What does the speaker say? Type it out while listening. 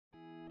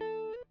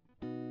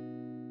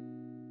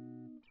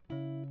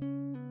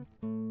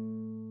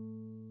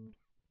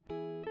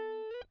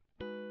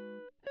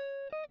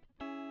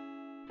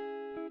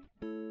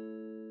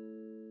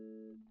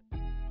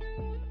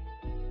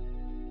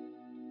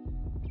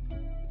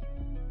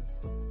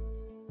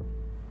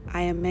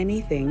I am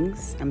many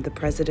things. I'm the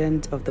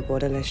president of the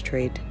Borderless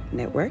Trade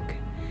Network.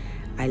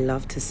 I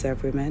love to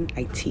serve women.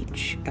 I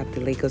teach at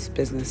the Lagos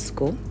Business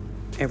School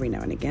every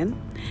now and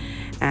again.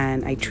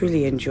 And I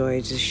truly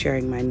enjoy just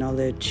sharing my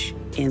knowledge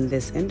in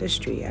this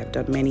industry. I've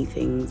done many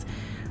things,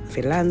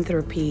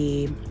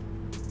 philanthropy.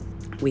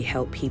 We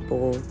help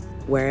people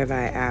wherever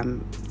I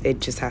am.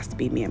 It just has to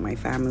be me and my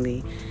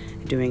family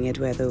doing it,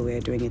 whether we're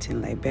doing it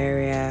in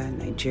Liberia,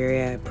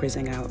 Nigeria,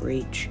 prison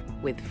outreach,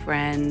 with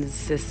friends,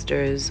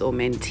 sisters, or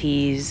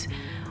mentees.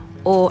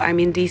 Or I'm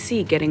in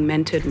DC getting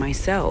mentored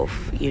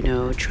myself,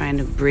 trying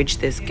to bridge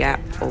this gap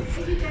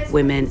of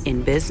women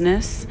in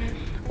business.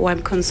 Or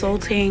I'm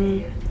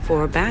consulting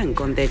for a bank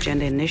on their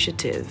gender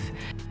initiative.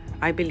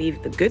 I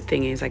believe the good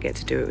thing is I get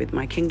to do it with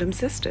my Kingdom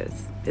sisters.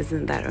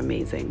 Isn't that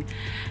amazing?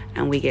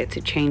 And we get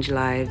to change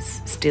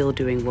lives, still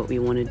doing what we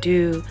want to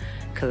do,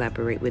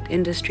 collaborate with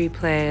industry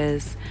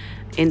players,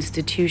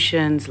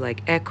 institutions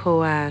like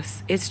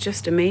ECOWAS. It's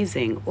just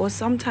amazing. Or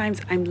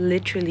sometimes I'm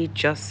literally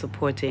just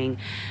supporting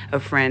a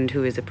friend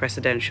who is a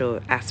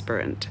presidential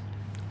aspirant.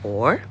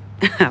 Or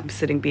I'm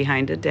sitting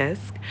behind a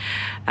desk,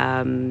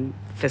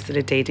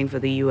 facilitating for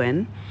the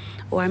UN.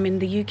 Or I'm in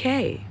the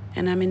UK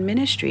and I'm in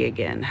ministry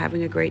again,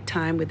 having a great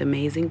time with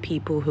amazing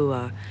people who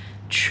are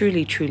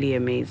truly, truly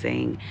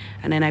amazing.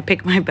 And then I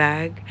pick my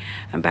bag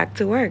and back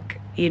to work,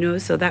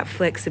 so that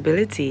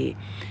flexibility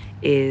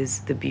is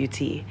the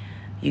beauty.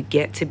 You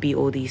get to be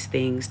all these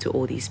things to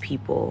all these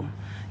people.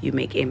 You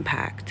make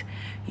impact.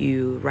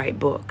 You write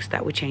books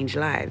that will change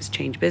lives,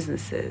 change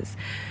businesses.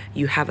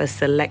 You have a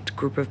select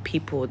group of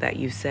people that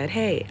you said,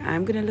 hey,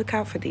 I'm going to look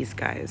out for these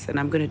guys and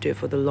I'm going to do it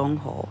for the long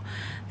haul.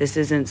 This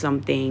isn't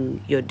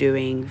something you're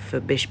doing for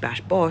bish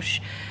bash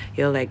bosh.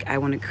 You're like, I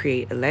want to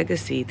create a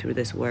legacy through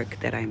this work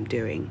that I'm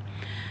doing.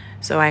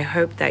 So I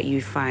hope that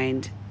you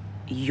find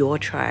your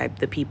tribe,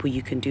 the people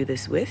you can do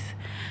this with.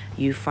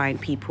 You find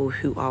people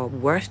who are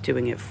worth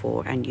doing it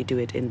for, and you do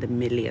it in the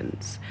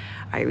millions.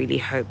 I really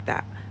hope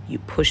that you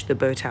push the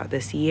boat out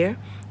this year.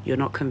 You're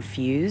not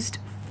confused.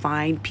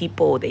 Find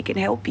people, they can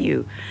help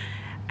you.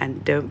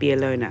 And don't be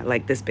alone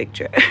like this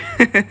picture.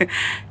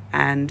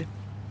 And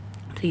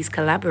please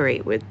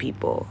collaborate with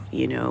people.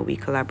 We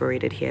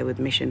collaborated here with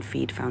Mission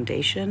Feed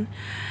Foundation,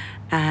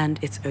 and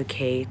it's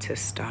okay to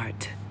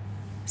start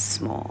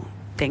small.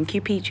 Thank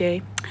you,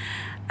 PJ.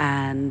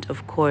 And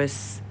of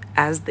course,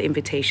 as the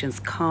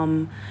invitations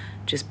come,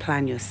 just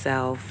plan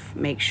yourself.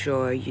 Make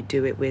sure you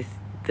do it with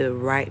the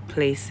right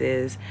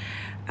places,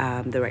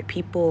 the right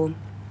people.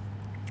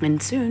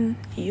 And soon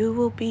you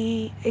will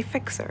be a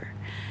fixer,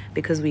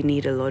 because we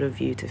need a lot of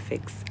you to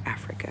fix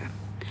Africa.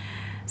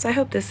 So I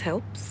hope this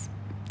helps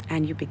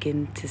and you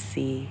begin to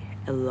see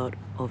a lot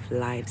of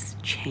lives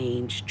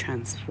change,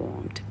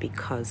 transformed,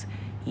 because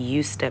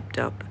you stepped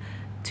up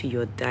to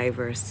your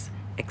diverse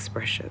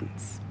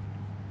expressions.